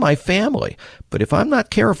 even my family, but if I'm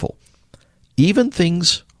not careful, even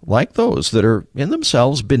things like those that are in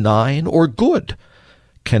themselves benign or good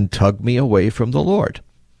can tug me away from the Lord.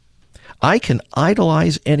 I can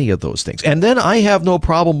idolize any of those things. And then I have no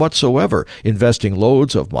problem whatsoever investing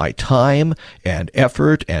loads of my time and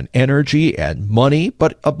effort and energy and money.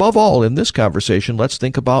 But above all, in this conversation, let's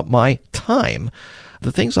think about my time.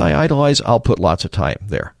 The things I idolize, I'll put lots of time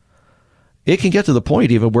there. It can get to the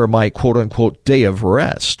point even where my quote-unquote day of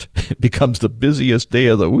rest becomes the busiest day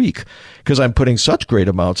of the week because I'm putting such great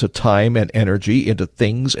amounts of time and energy into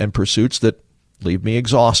things and pursuits that leave me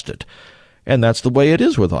exhausted. And that's the way it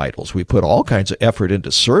is with idols. We put all kinds of effort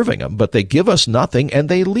into serving them, but they give us nothing and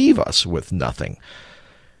they leave us with nothing.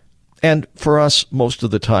 And for us, most of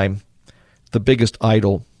the time, the biggest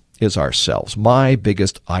idol is ourselves. My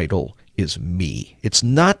biggest idol is me. It's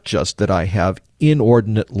not just that I have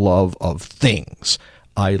inordinate love of things.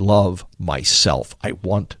 I love myself. I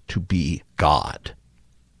want to be God.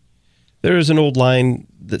 There is an old line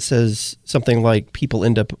that says something like people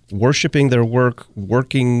end up worshiping their work,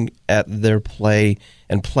 working at their play,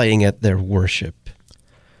 and playing at their worship.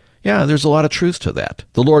 Yeah, there's a lot of truth to that.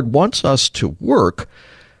 The Lord wants us to work,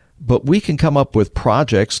 but we can come up with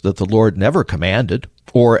projects that the Lord never commanded,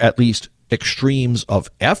 or at least extremes of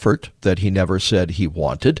effort that he never said he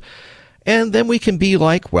wanted. And then we can be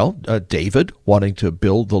like, David, wanting to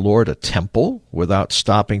build the Lord a temple without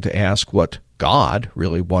stopping to ask what God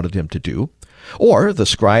really wanted him to do. Or the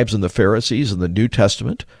scribes and the Pharisees in the New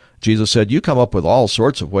Testament. Jesus said, you come up with all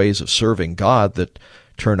sorts of ways of serving God that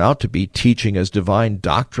turn out to be teaching as divine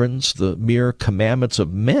doctrines the mere commandments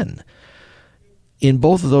of men. In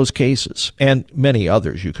both of those cases, and many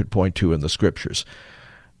others you could point to in the Scriptures,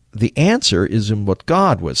 the answer is in what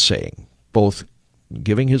God was saying, both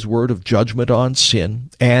giving his word of judgment on sin,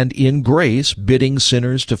 and in grace bidding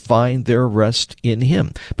sinners to find their rest in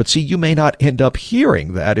him. But see, you may not end up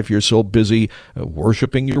hearing that if you're so busy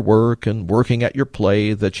worshiping your work and working at your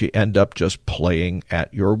play that you end up just playing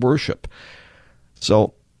at your worship.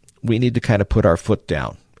 So we need to kind of put our foot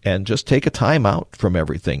down and just take a time out from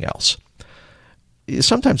everything else.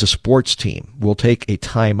 Sometimes a sports team will take a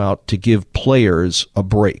time out to give players a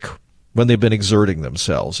break when they've been exerting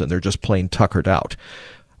themselves and they're just plain tuckered out.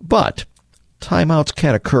 But timeouts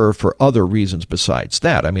can occur for other reasons besides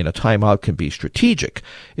that. I mean, a timeout can be strategic.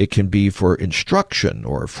 It can be for instruction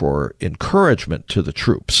or for encouragement to the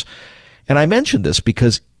troops. And I mention this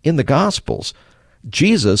because in the Gospels,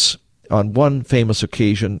 Jesus, on one famous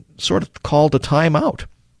occasion, sort of called a timeout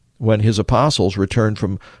when his apostles returned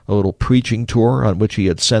from a little preaching tour on which he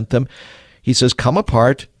had sent them. He says, come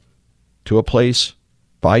apart to a place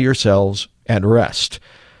by yourselves and rest.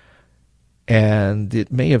 And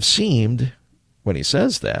it may have seemed, when he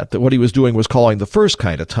says that what he was doing was calling the first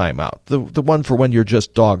kind of timeout, the one for when you're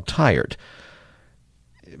just dog-tired.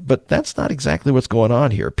 But that's not exactly what's going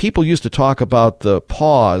on here. People used to talk about the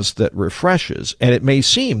pause that refreshes, and it may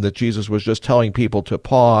seem that Jesus was just telling people to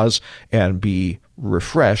pause and be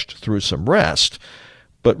refreshed through some rest.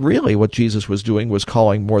 But really what Jesus was doing was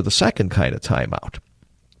calling more the second kind of timeout,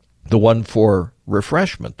 the one for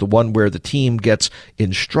refreshment, the one where the team gets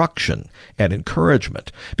instruction and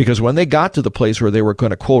encouragement. Because when they got to the place where they were going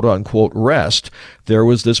to quote-unquote rest, there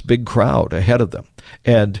was this big crowd ahead of them.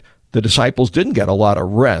 And the disciples didn't get a lot of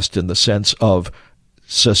rest in the sense of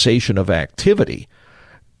cessation of activity.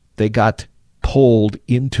 They got pulled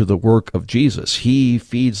into the work of Jesus. He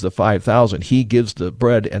feeds the 5,000. He gives the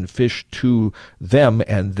bread and fish to them,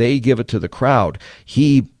 and they give it to the crowd.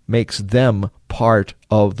 He makes them part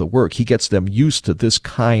of the work. He gets them used to this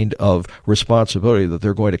kind of responsibility that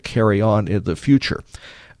they're going to carry on in the future.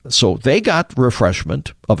 So they got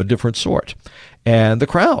refreshment of a different sort. And the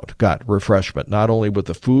crowd got refreshment, not only with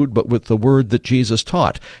the food, but with the word that Jesus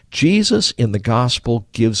taught. Jesus in the gospel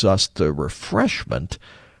gives us the refreshment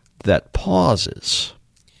that pauses.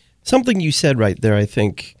 Something you said right there, I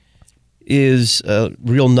think, is a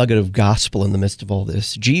real nugget of gospel in the midst of all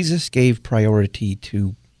this. Jesus gave priority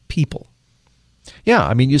to people. Yeah,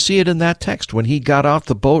 I mean, you see it in that text. When he got off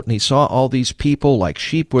the boat and he saw all these people like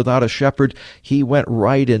sheep without a shepherd, he went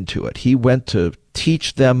right into it. He went to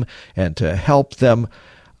teach them and to help them.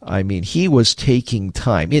 I mean, he was taking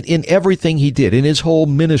time in everything he did, in his whole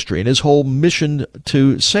ministry, in his whole mission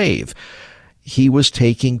to save. He was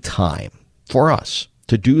taking time for us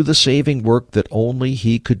to do the saving work that only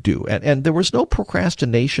he could do. And there was no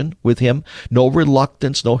procrastination with him, no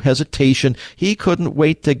reluctance, no hesitation. He couldn't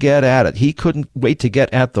wait to get at it. He couldn't wait to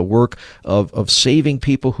get at the work of saving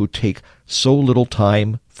people who take so little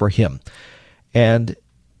time for him. And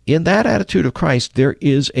in that attitude of Christ, there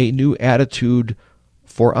is a new attitude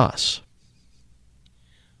for us.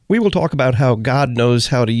 We will talk about how God knows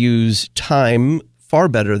how to use time far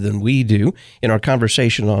better than we do in our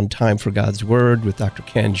conversation on Time for God's Word with Dr.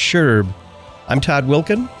 Ken Scherb. I'm Todd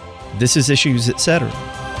Wilkin. This is Issues, Etc.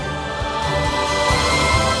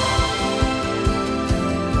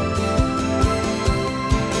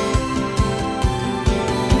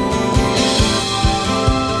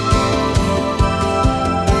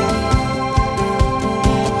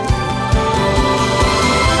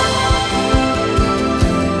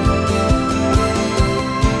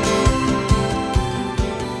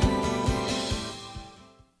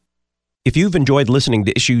 If you've enjoyed listening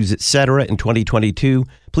to Issues, Etc. in 2022,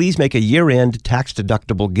 please make a year-end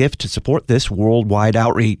tax-deductible gift to support this worldwide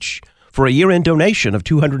outreach. For a year-end donation of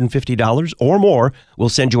 $250 or more, we'll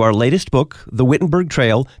send you our latest book, The Wittenberg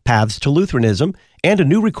Trail, Paths to Lutheranism, and a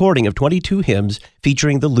new recording of 22 hymns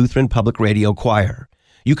featuring the Lutheran Public Radio Choir.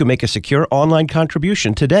 You can make a secure online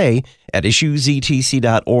contribution today at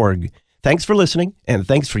issuesetc.org. Thanks for listening, and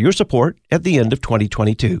thanks for your support at the end of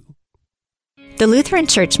 2022. The Lutheran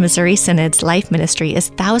Church Missouri Synod's life ministry is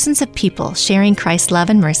thousands of people sharing Christ's love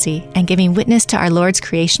and mercy and giving witness to our Lord's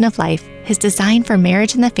creation of life, His design for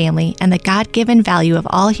marriage and the family, and the God-given value of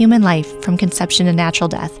all human life from conception to natural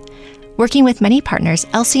death. Working with many partners,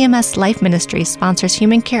 LCMS Life Ministry sponsors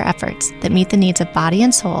human care efforts that meet the needs of body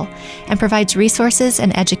and soul and provides resources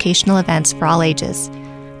and educational events for all ages.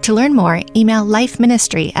 To learn more, email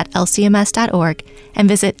lifeministry@lcms.org and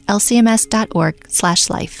visit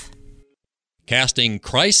lcms.org/life. Casting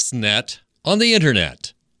Christ's net on the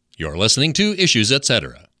Internet. You're listening to Issues,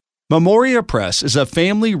 Etc. Memoria Press is a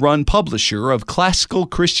family-run publisher of classical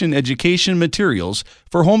Christian education materials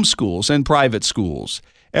for homeschools and private schools.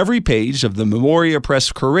 Every page of the Memoria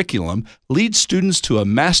Press curriculum leads students to a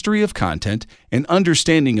mastery of content, an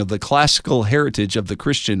understanding of the classical heritage of the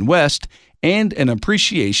Christian West, and an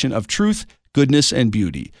appreciation of truth, goodness, and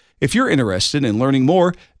beauty. If you're interested in learning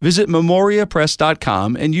more, visit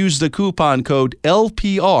memoriapress.com and use the coupon code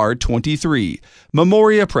LPR23.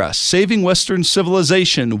 Memoria Press, saving Western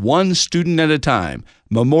civilization one student at a time.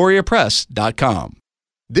 memoriapress.com.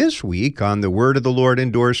 This week on The Word of the Lord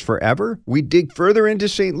Endures Forever, we dig further into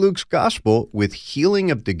St. Luke's Gospel with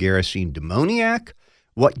healing of the Gerasene demoniac,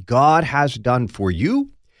 what God has done for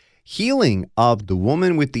you, healing of the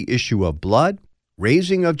woman with the issue of blood,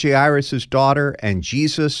 raising of Jairus' daughter, and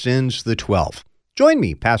Jesus sends the 12. Join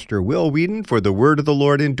me, Pastor Will Whedon, for The Word of the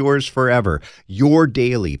Lord Endures Forever, your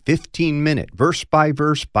daily 15-minute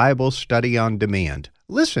verse-by-verse Bible study on demand.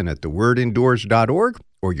 Listen at thewordendures.org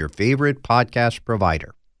or your favorite podcast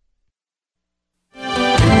provider.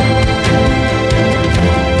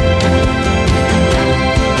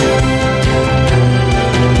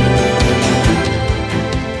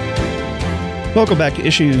 Welcome back to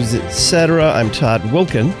Issues, Etc. I'm Todd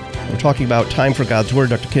Wilken. We're talking about Time for God's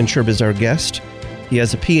Word. Dr. Ken Sherb is our guest. He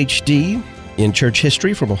has a Ph.D. in Church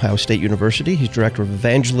History from Ohio State University. He's Director of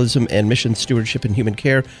Evangelism and Mission Stewardship and Human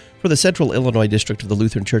Care for the Central Illinois District of the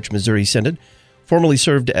Lutheran Church Missouri Synod. Formerly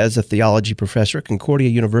served as a theology professor at Concordia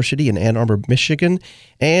University in Ann Arbor, Michigan,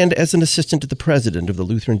 and as an assistant to the president of the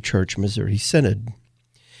Lutheran Church Missouri Synod.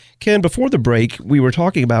 Ken, before the break, we were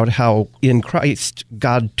talking about how in Christ,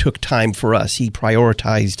 God took time for us. He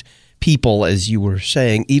prioritized people, as you were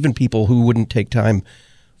saying, even people who wouldn't take time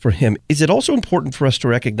for Him. Is it also important for us to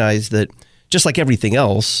recognize that, just like everything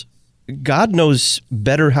else, God knows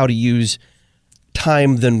better how to use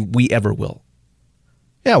time than we ever will?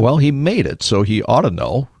 Yeah, well, He made it, so He ought to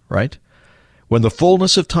know, right? When the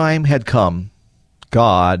fullness of time had come,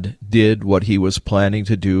 God did what He was planning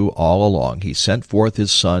to do all along. He sent forth His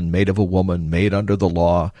Son, made of a woman, made under the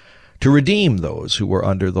law, to redeem those who were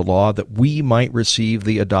under the law, that we might receive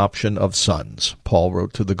the adoption of sons, Paul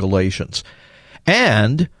wrote to the Galatians.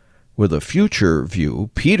 And, with a future view,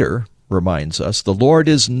 Peter reminds us, the Lord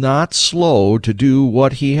is not slow to do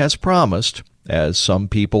what He has promised, as some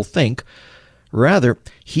people think. Rather,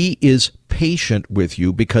 He is patient with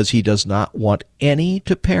you because He does not want any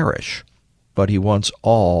to perish, but He wants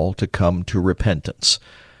all to come to repentance.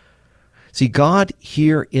 See, God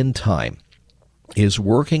here in time is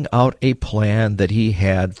working out a plan that He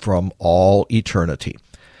had from all eternity.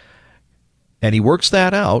 And He works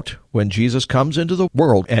that out when Jesus comes into the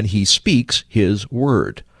world and He speaks His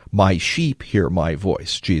word. My sheep hear my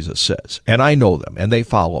voice, Jesus says, and I know them, and they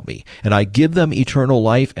follow me. And I give them eternal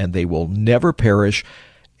life, and they will never perish,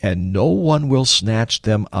 and no one will snatch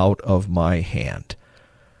them out of my hand.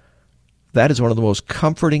 That is one of the most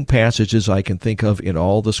comforting passages I can think of in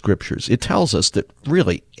all the Scriptures. It tells us that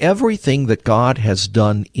really everything that God has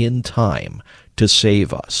done in time to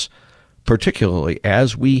save us, particularly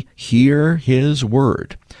as we hear His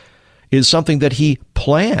word, is something that He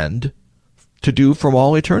planned to do from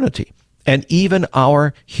all eternity. And even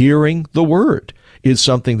our hearing the word is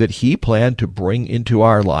something that he planned to bring into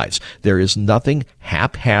our lives. There is nothing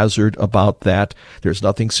haphazard about that. There's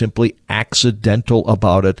nothing simply accidental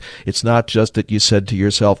about it. It's not just that you said to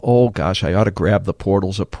yourself, oh gosh, I ought to grab the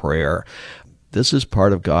portals of prayer. This is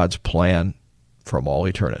part of God's plan from all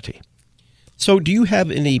eternity. So do you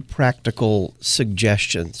have any practical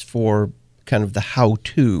suggestions for kind of the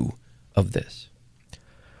how-to of this?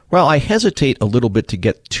 Well, I hesitate a little bit to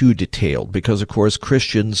get too detailed because, of course,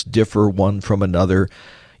 Christians differ one from another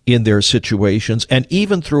in their situations. And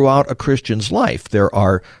even throughout a Christian's life, there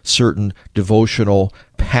are certain devotional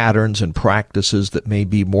patterns and practices that may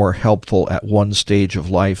be more helpful at one stage of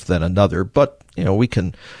life than another. But, we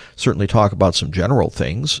can certainly talk about some general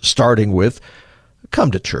things, starting with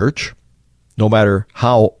come to church. No matter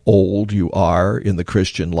how old you are in the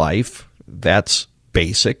Christian life, that's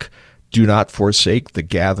basic. Do not forsake the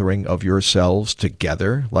gathering of yourselves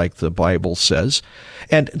together, like the Bible says.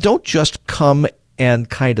 And don't just come and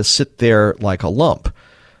kind of sit there like a lump.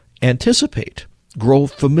 Anticipate. Grow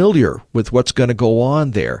familiar with what's going to go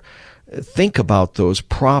on there. Think about those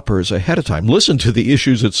propers ahead of time. Listen to the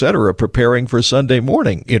issues, etc., preparing for Sunday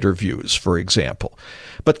morning interviews, for example.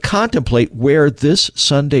 But contemplate where this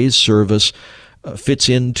Sunday's service fits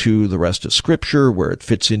into the rest of Scripture, where it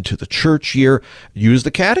fits into the church year. Use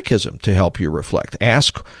the catechism to help you reflect.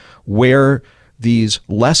 Ask where these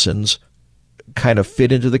lessons kind of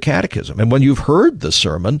fit into the catechism. And when you've heard the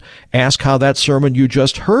sermon, ask how that sermon you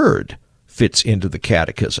just heard fits into the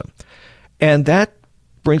catechism. And that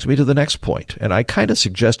brings me to the next point. And I kind of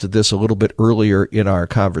suggested this a little bit earlier in our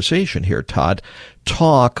conversation here, Todd.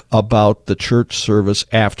 Talk about the church service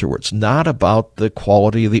afterwards, not about the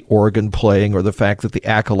quality of the organ playing or the fact that the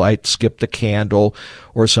acolyte skipped a candle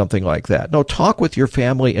or something like that. No, talk with your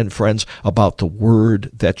family and friends about the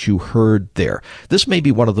word that you heard there. This may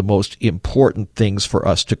be one of the most important things for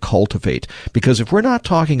us to cultivate, because if we're not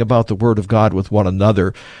talking about the word of God with one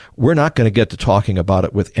another, we're not going to get to talking about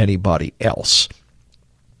it with anybody else.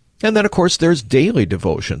 And then, of course, there's daily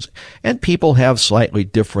devotions, and people have slightly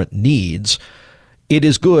different needs. It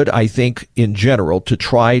is good, I think, in general, to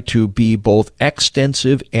try to be both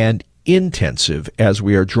extensive and intensive as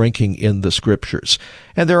we are drinking in the Scriptures.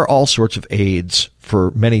 And there are all sorts of aids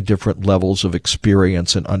for many different levels of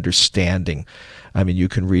experience and understanding. I mean, you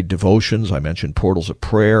can read devotions. I mentioned Portals of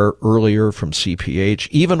Prayer earlier from CPH,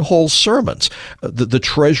 even whole sermons. The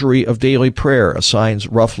Treasury of Daily Prayer assigns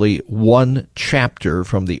roughly one chapter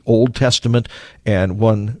from the Old Testament and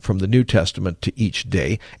one from the New Testament to each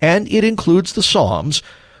day. And it includes the Psalms,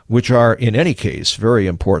 which are, in any case, very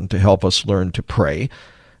important to help us learn to pray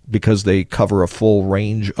because they cover a full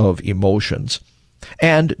range of emotions.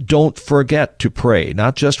 And don't forget to pray,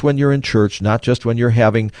 not just when you're in church, not just when you're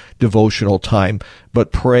having devotional time,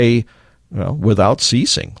 but pray without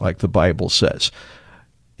ceasing, like the Bible says.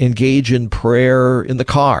 Engage in prayer in the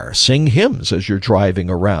car. Sing hymns as you're driving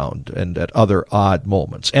around and at other odd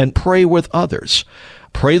moments. And pray with others.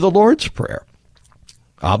 Pray the Lord's Prayer.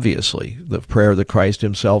 Obviously, the prayer that Christ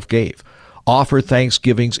himself gave. Offer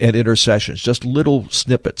thanksgivings and intercessions, just little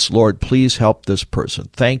snippets. Lord, please help this person.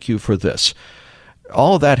 Thank you for this.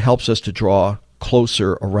 All of that helps us to draw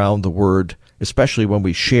closer around the Word, especially when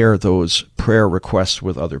we share those prayer requests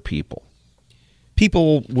with other people.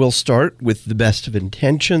 People will start with the best of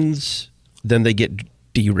intentions, then they get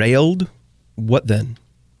derailed. What then?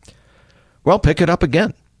 Well, pick it up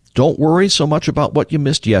again. Don't worry so much about what you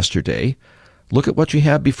missed yesterday. Look at what you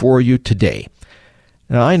have before you today.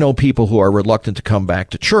 Now, I know people who are reluctant to come back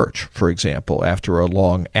to church, for example, after a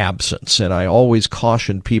long absence, and I always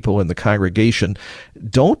caution people in the congregation,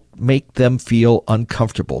 don't make them feel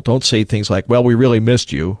uncomfortable. Don't say things like, well, we really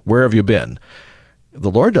missed you. Where have you been?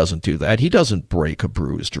 The Lord doesn't do that. He doesn't break a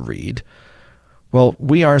bruised reed. Well,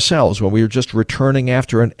 we ourselves, when we are just returning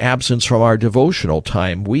after an absence from our devotional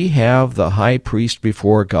time, we have the high priest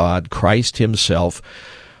before God, Christ himself,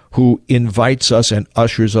 who invites us and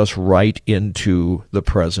ushers us right into the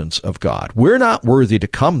presence of God. We're not worthy to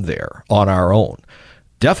come there on our own.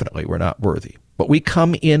 Definitely we're not worthy. But we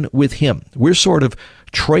come in with him. We're sort of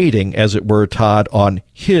trading, as it were, Todd, on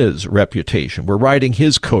his reputation. We're riding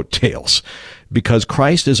his coattails. Because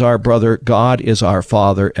Christ is our brother, God is our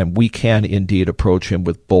Father, and we can indeed approach him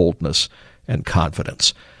with boldness and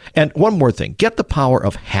confidence. And one more thing, get the power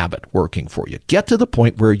of habit working for you. Get to the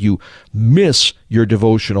point where you miss your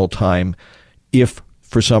devotional time if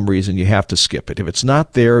for some reason you have to skip it. If it's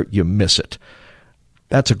not there, you miss it.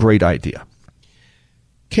 That's a great idea.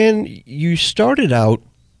 Ken, you started out,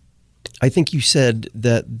 I think you said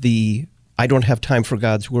that the I don't have time for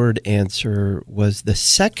God's Word answer was the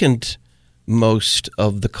second most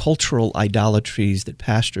of the cultural idolatries that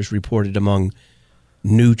pastors reported among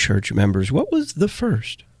new church members. What was the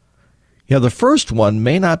first? Yeah, the first one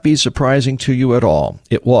may not be surprising to you at all.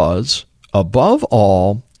 It was, above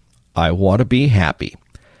all, I want to be happy.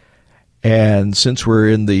 And since we're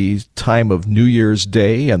in the time of New Year's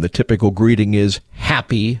Day and the typical greeting is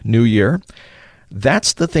Happy New Year,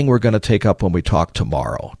 that's the thing we're going to take up when we talk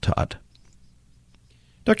tomorrow, Todd.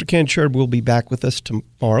 Dr. Ken Sherb will be back with us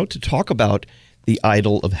tomorrow to talk about the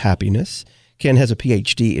idol of happiness. Ken has a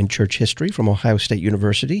Ph.D. in church history from Ohio State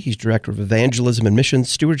University. He's Director of Evangelism and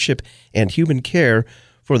Missions, Stewardship, and Human Care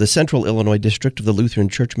for the Central Illinois District of the Lutheran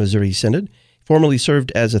Church Missouri Synod. Formerly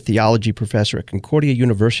served as a theology professor at Concordia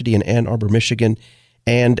University in Ann Arbor, Michigan,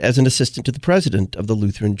 and as an assistant to the president of the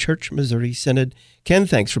Lutheran Church Missouri Synod. Ken,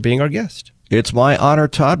 thanks for being our guest. It's my honor,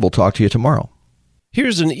 Todd. We'll talk to you tomorrow.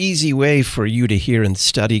 Here's an easy way for you to hear and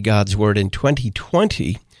study God's Word in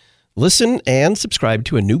 2020. Listen and subscribe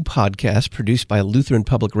to a new podcast produced by Lutheran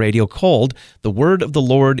Public Radio called The Word of the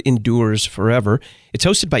Lord Endures Forever. It's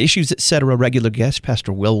hosted by Issues Etc. regular guest,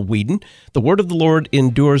 Pastor Will Whedon. The Word of the Lord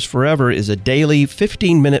Endures Forever is a daily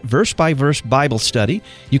 15-minute verse-by-verse Bible study.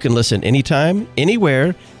 You can listen anytime,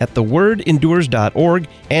 anywhere at thewordendures.org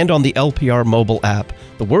and on the LPR mobile app.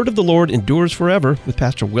 The Word of the Lord Endures Forever with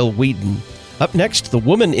Pastor Will Whedon. Up next, The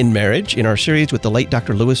Woman in Marriage in our series with the late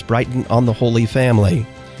Dr. Lewis Brighton on the Holy Family.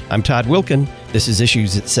 I'm Todd Wilkin. This is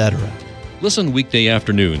Issues Etc. Listen weekday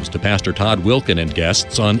afternoons to Pastor Todd Wilkin and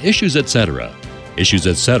guests on Issues Etc. Issues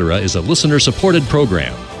Etc. is a listener-supported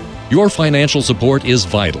program. Your financial support is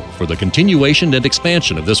vital for the continuation and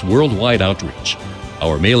expansion of this worldwide outreach.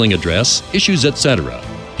 Our mailing address, Issues Etc.,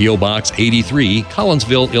 P.O. Box 83,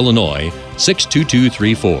 Collinsville, Illinois,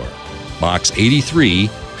 62234. Box 83,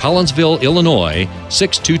 Collinsville, Illinois,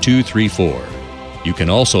 62234. You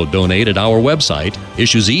can also donate at our website,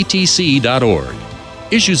 issuesetc.org.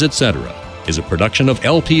 Issues Etc. is a production of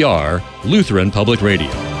LPR, Lutheran Public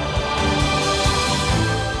Radio.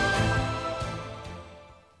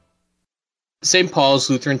 St. Paul's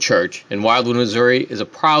Lutheran Church in Wildwood, Missouri is a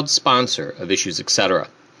proud sponsor of Issues Etc.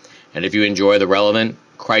 And if you enjoy the relevant,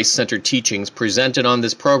 Christ-centered teachings presented on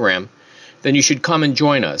this program, then you should come and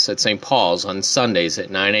join us at St. Paul's on Sundays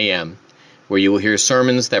at 9 a.m., where you will hear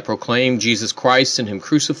sermons that proclaim Jesus Christ and Him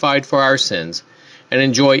crucified for our sins, and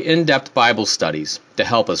enjoy in-depth Bible studies to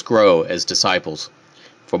help us grow as disciples.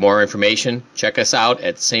 For more information, check us out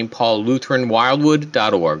at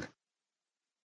stpaullutheranwildwood.org.